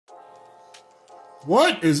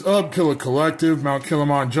What is up, Killa Collective?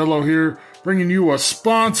 MtKilla here, bringing you a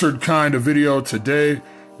sponsored kind of video today.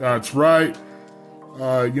 That's right.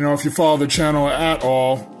 If you follow the channel at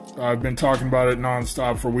all, I've been talking about it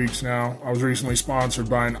nonstop for weeks now. I was recently sponsored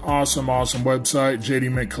by an awesome website,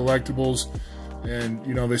 Jdmintcollectibles. And,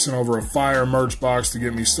 they sent over a fire merch box to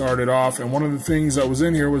get me started off. And one of the things that was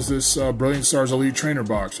in here was this Brilliant Stars Elite Trainer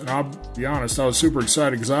box. And I'll be honest, I was super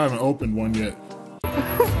excited because I haven't opened one yet.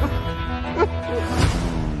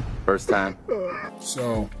 First time.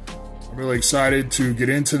 So, I'm really excited to get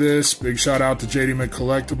into this. Big shout out to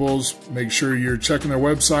Jdmintcollectibles. Make sure you're checking their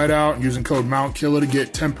website out and using code MtKilla to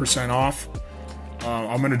get 10% off.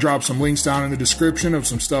 I'm going to drop some links down in the description of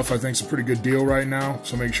some stuff I think is a pretty good deal right now.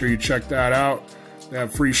 So make sure you check that out. They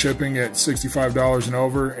have free shipping at $65 and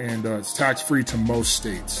over, and it's tax-free to most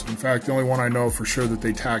states. In fact, the only one I know for sure that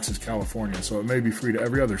they tax is California, so it may be free to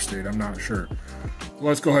every other state. I'm not sure.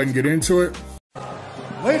 Let's go ahead and get into it.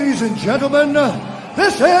 Ladies and gentlemen,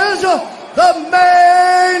 this is the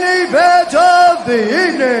main event of the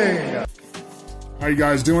evening. How you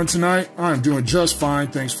guys doing tonight? I'm doing just fine.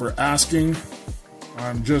 Thanks for asking.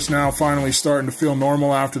 I'm just now finally starting to feel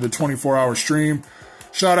normal after the 24-hour stream.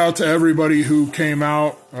 Shout out to everybody who came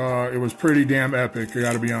out. It was pretty damn epic, I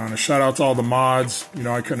gotta be honest. Shout out to all the mods.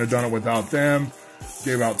 I couldn't have done it without them.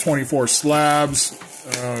 Gave out 24 slabs,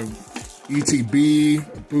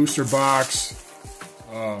 ETB, booster box,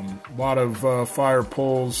 a lot of fire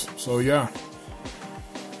pulls. So yeah,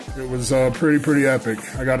 it was pretty epic.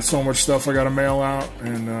 I got so much stuff I got to mail out,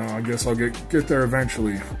 and I guess I'll get there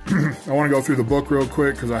eventually. I want to go through the book real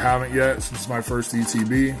quick because I haven't yet since it's my first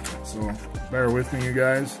ETB. So bear with me, you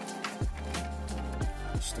guys.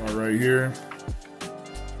 Start right here.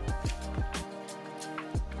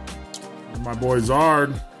 My boy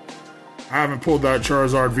Zard. I haven't pulled that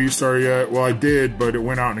Charizard VStar yet. Well, I did, but it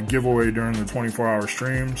went out in a giveaway during the 24-hour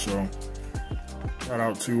stream. So shout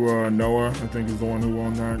out to Noah, I think is the one who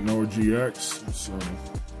won that, Noah GX. So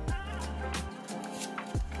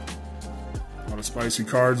a lot of spicy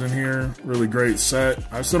cards in here. Really great set.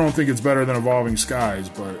 I still don't think it's better than Evolving Skies,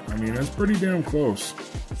 but I mean, it's pretty damn close.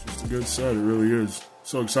 It's just a good set, it really is.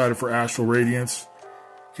 So excited for Astral Radiance.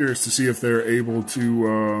 Curious to see if they're able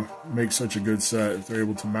to make such a good set, if they're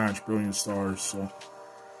able to match Brilliant Stars. So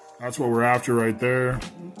that's what we're after right there.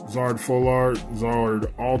 Zard Full Art, Zard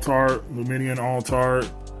Alt Art, Luminion Alt Art.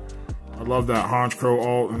 I love that Honchkrow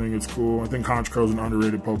Alt. I think it's cool. I think Honchkrow's an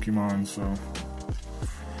underrated Pokemon. So,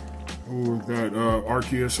 ooh, that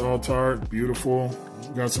Arceus Alt Art, beautiful.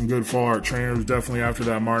 Got some good Full Art trainers. Definitely after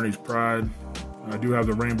that Marnie's Pride. I do have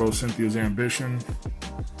the Rainbow Cynthia's Ambition,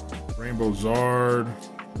 Rainbow Zard,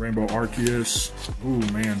 Rainbow Arceus. Ooh,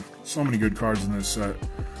 man, so many good cards in this set.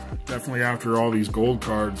 Definitely after all these gold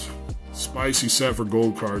cards. Spicy set for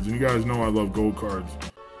gold cards. And you guys know I love gold cards.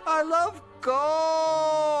 I love gold!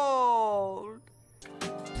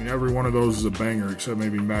 I mean, every one of those is a banger except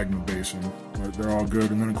maybe Magma Basin. But they're all good.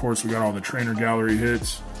 And then, of course, we got all the trainer gallery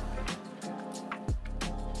hits.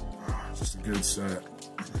 Just a good set.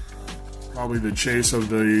 Probably the chase of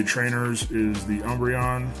the trainers is the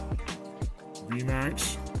Umbreon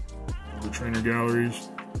VMAX. The trainer galleries.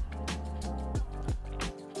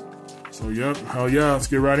 So, yep, hell yeah, let's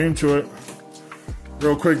get right into it.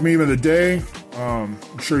 Real quick meme of the day. I'm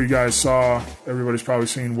sure you guys saw, everybody's probably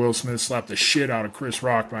seen Will Smith slap the shit out of Chris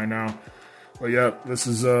Rock by now. But yep, this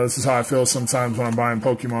is how I feel sometimes when I'm buying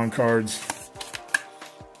Pokemon cards.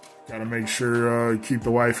 Gotta make sure keep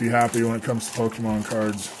the wifey happy when it comes to Pokemon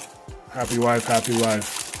cards. Happy wife, happy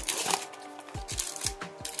life.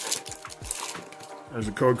 There's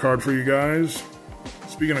a code card for you guys.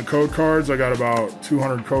 Speaking of code cards, I got about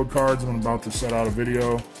 200 code cards. I'm about to set out a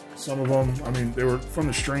video. Some of them, I mean, they were from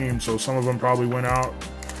the stream, so some of them probably went out.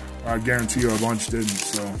 I guarantee you a bunch didn't,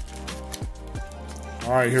 so.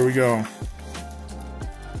 All right, here we go.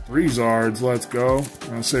 3 Zards, let's go. I'm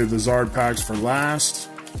gonna save the Zard packs for last.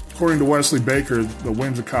 According to Wesley Baker, the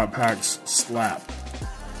Whimsicott packs slap.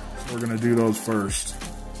 So we're gonna do those first.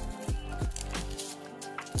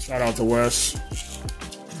 Shout out to Wes.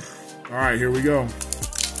 All right, here we go.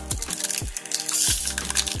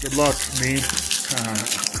 Good luck, me.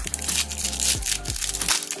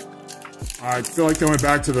 I feel like they went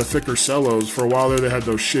back to the thicker cellos. For a while there, they had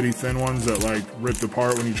those shitty thin ones that like ripped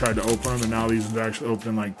apart when you tried to open them, and now these are actually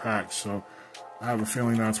open like packs. So I have a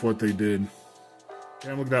feeling that's what they did.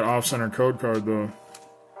 Damn, look at that off-center code card though.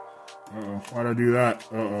 Uh-oh, why'd I do that?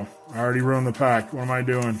 Uh-oh, I already ruined the pack. What am I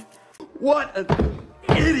doing? What an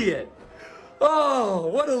idiot! Oh,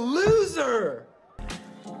 what a loser!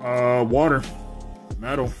 Water.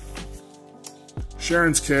 Metal.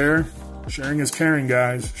 Sharon's care. Sharing is caring,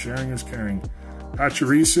 guys. Sharing is caring.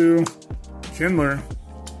 Pachirisu, Kindler,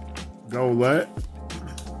 Golett,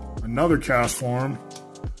 another cast form,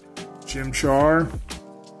 Chimchar,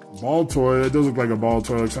 ball toy. That does look like a ball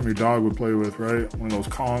toy, like something your dog would play with, right? One of those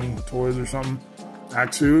Kong toys or something.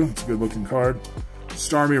 Axu, it's a good looking card.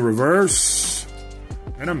 Starmie Reverse,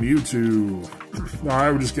 and a Mewtwo.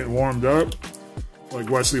 Alright, we're just getting warmed up. Like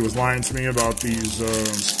Wesley was lying to me about these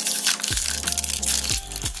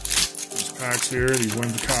packs here, these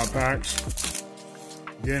Whimsicott packs.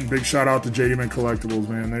 Again, big shout out to Jdmintcollectibles,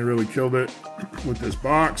 man. They really killed it with this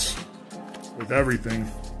box, with everything.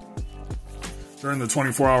 During the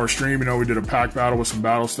 24-hour stream, you know, we did a pack battle with some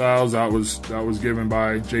battle styles. That was given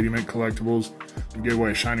by Jdmintcollectibles. We gave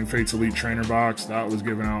away a Shining Fates Elite Trainer box. That was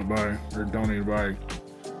given out by, or donated by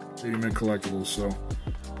Jdmintcollectibles. So,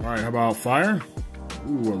 all right, how about fire?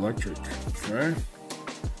 Ooh, electric. Okay.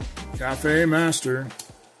 Cafe Master.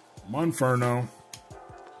 Monferno.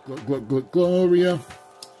 Gloria.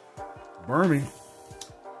 Burmy.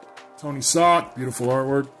 Tony Sock. Beautiful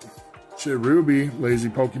artwork. Chirubi. Lazy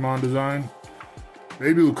Pokemon design.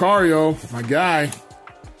 Baby Lucario. My guy.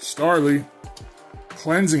 Starly.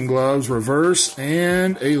 Cleansing Gloves. Reverse.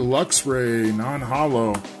 And a Luxray.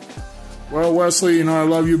 Non-hollow. Well, Wesley, you know, I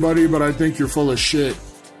love you, buddy, but I think you're full of shit.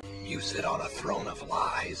 You sit on a throne of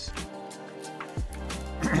lies.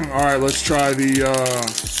 All right, let's try the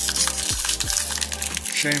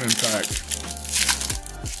Shaman pack.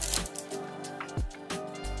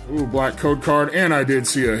 Ooh, black code card, and I did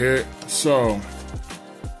see a hit. So,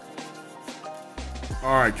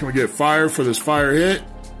 all right, can we get fire for this fire hit?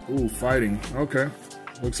 Ooh, fighting. Okay,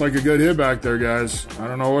 looks like a good hit back there, guys. I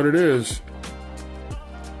don't know what it is.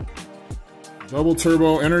 Double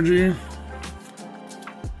Turbo Energy.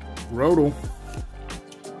 Rodel.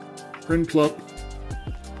 Prinplup.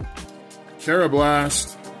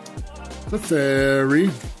 Carablast. The Fairy.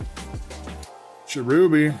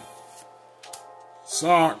 Cherubi.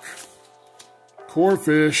 Sock.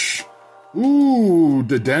 Corfish. Ooh,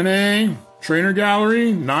 Dedenne. Trainer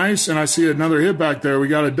Gallery. Nice. And I see another hit back there. We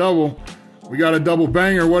got a double. We got a double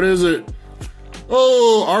banger. What is it?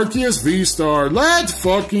 Oh, Arceus VStar. Let's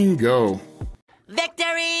fucking go.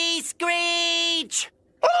 Victory Screech!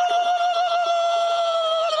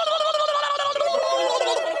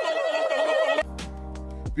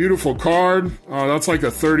 Beautiful card. That's like a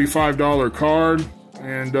 $35 card.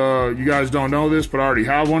 And you guys don't know this, but I already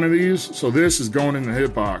have one of these. So this is going in the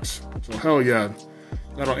hitbox. So hell yeah.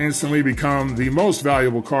 That'll instantly become the most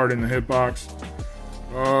valuable card in the hitbox.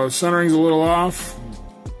 Centering's a little off.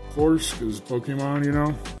 Of course, because Pokemon, you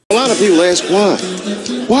know. A lot of people ask why.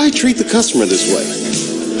 Why treat the customer this way?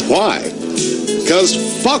 Why? Because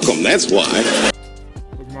fuck them, that's why.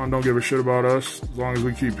 Pokemon don't give a shit about us as long as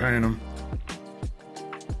we keep paying them.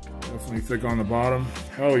 Definitely thick on the bottom.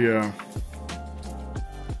 Hell yeah.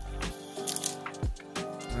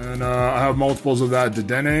 And I have multiples of that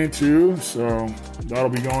Dedenne too, so that'll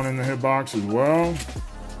be going in the hitbox as well.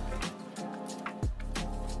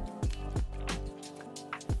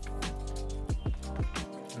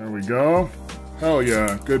 There we go. Hell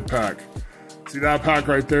yeah, good pack. See that pack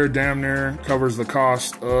right there, damn near covers the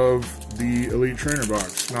cost of the Elite Trainer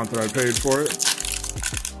box. Not that I paid for it.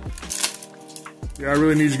 Yeah, I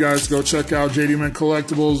really need you guys to go check out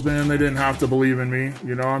Jdmintcollectibles, man. They didn't have to believe in me.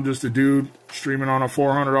 You know, I'm just a dude streaming on a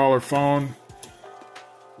 $400 phone.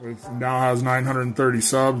 Now has 930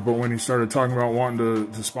 subs, but when he started talking about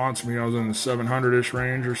wanting to sponsor me, I was in the 700-ish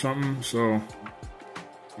range or something, so...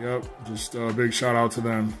 Yep, just a big shout out to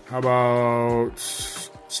them. How about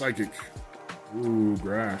Psychic? Ooh,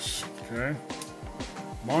 grass. Okay.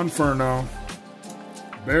 Monferno.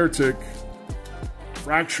 Beartic.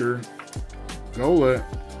 Fracture. Golett.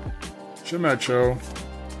 Chimecho.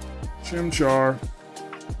 Chimchar.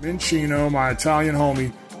 Minchino, my Italian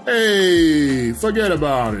homie. Hey, forget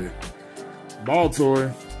about it. Ball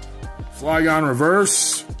toy. Flygon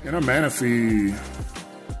Reverse. And a Manaphy.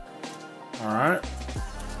 Alright.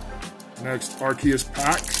 Next, Arceus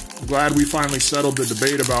pack. Glad we finally settled the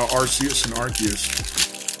debate about Arceus and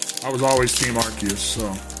Arceus. I was always Team Arceus, so...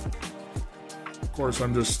 Of course,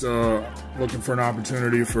 I'm just looking for an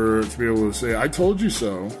opportunity to be able to say, I told you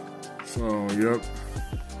so. So, yep.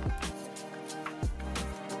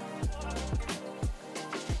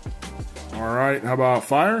 Alright, how about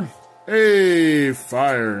fire? Hey,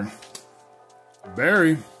 fire.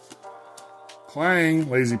 Berry. Clang,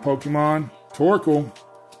 Lazy Pokemon. Torkoal.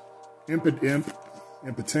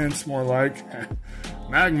 Impotence, more like.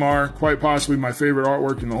 Magmar, quite possibly my favorite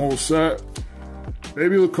artwork in the whole set.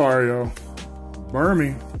 Baby Lucario.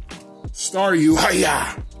 Burmy. Staryu,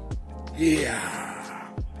 hiya! Yeah!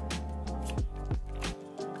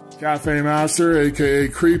 Cafe Master, aka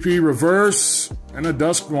Creepy Reverse, and a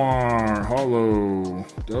Dusknoir Hollow.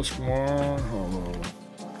 Dusknoir Hollow.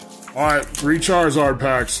 Alright, 3 Charizard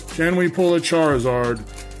packs. Can we pull a Charizard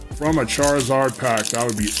from a Charizard pack? That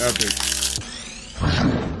would be epic.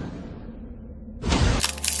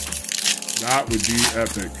 That would be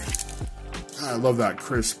epic. I love that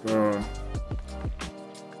crisp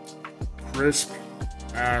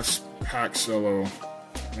ass pack cello.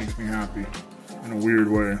 Makes me happy in a weird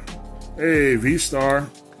way. Hey, VStar.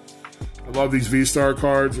 I love these VStar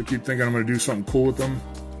cards. I keep thinking I'm going to do something cool with them.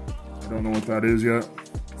 I don't know what that is yet.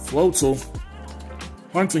 Floatzel.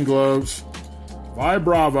 Hunting Gloves.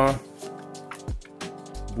 Vibrava.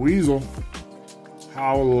 Weasel.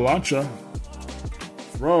 Howlacha.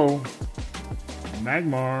 Throw.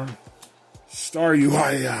 Magmar. Staryu.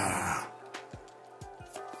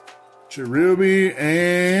 Cherubi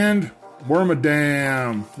and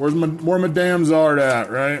Wormadam. Where my damn Zard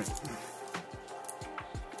at, right?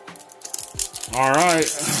 Alright.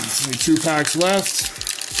 Only 2 packs left.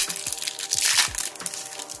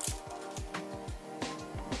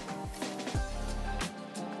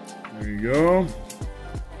 There you go.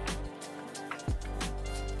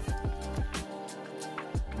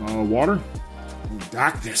 Water.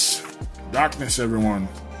 Darkness. Darkness, everyone.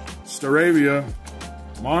 Staravia.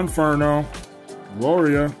 Monferno.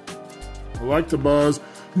 Gloria. Electabuzz.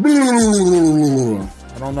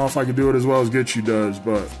 I don't know if I can do it as well as Gitchy does,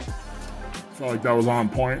 but I felt like that was on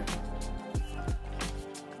point.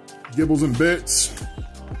 Gibbles and Bits.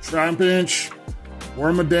 Trapinch.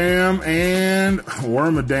 Wormadam and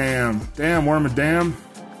Wormadam. Damn, Wormadam.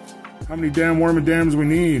 How many damn Wormadams we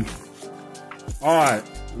need? Alright,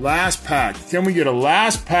 last pack. Can we get a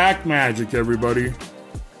last pack magic, everybody?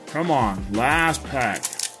 Come on, last pack.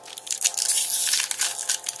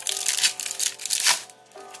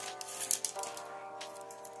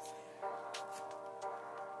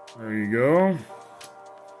 There you go.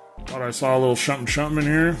 Thought I saw a little something in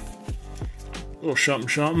here. A little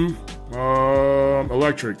something.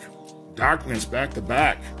 Electric. Darkness back to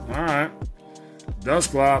back. Alright.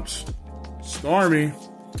 Dusclops. Stormy.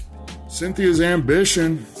 Cynthia's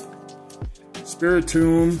Ambition.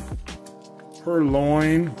 Spiritomb.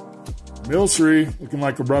 Purloin. Milcery, looking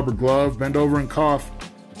like a rubber glove. Bend over and cough.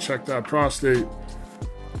 Check that prostate.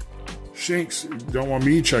 Shinx, don't want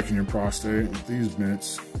me checking your prostate with these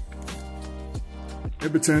mitts.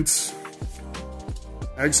 Ibitants.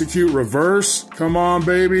 Execute Reverse. Come on,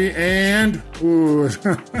 baby. And, ooh, a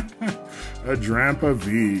Drampa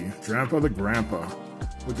V. Drampa the Grandpa.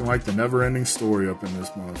 Looking like the never-ending story up in this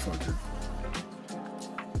motherfucker.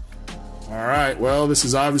 Alright, well, this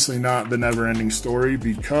is obviously not the never-ending story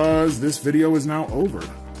because this video is now over.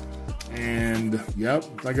 And, yep,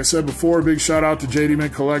 like I said before, big shout out to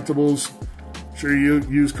Jdmintcollectibles. Sure you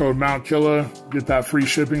use code MtKilla. Get that free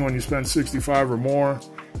shipping when you spend $65 or more.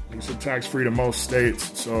 It's tax-free to most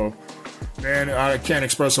states. So, man, I can't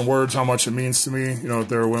express in words how much it means to me. You know, if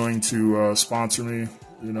they're willing to sponsor me.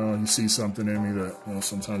 You know, you see something in me that, you know,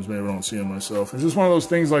 sometimes maybe I don't see in myself. It's just one of those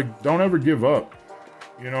things, like, don't ever give up.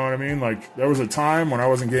 You know what I mean? Like, there was a time when I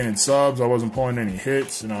wasn't getting subs, I wasn't pulling any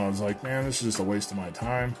hits, and I was like, man, this is just a waste of my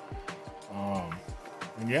time.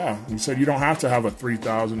 And yeah, he said you don't have to have a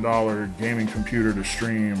 $3,000 gaming computer to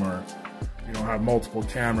stream or, you know, have multiple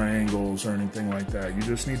camera angles or anything like that. You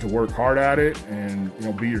just need to work hard at it and, you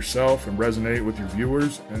know, be yourself and resonate with your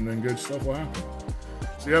viewers, and then good stuff will happen.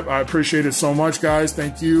 So, yep, I appreciate it so much, guys.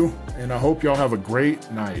 Thank you, and I hope y'all have a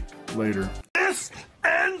great night. Later. This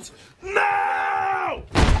ends now!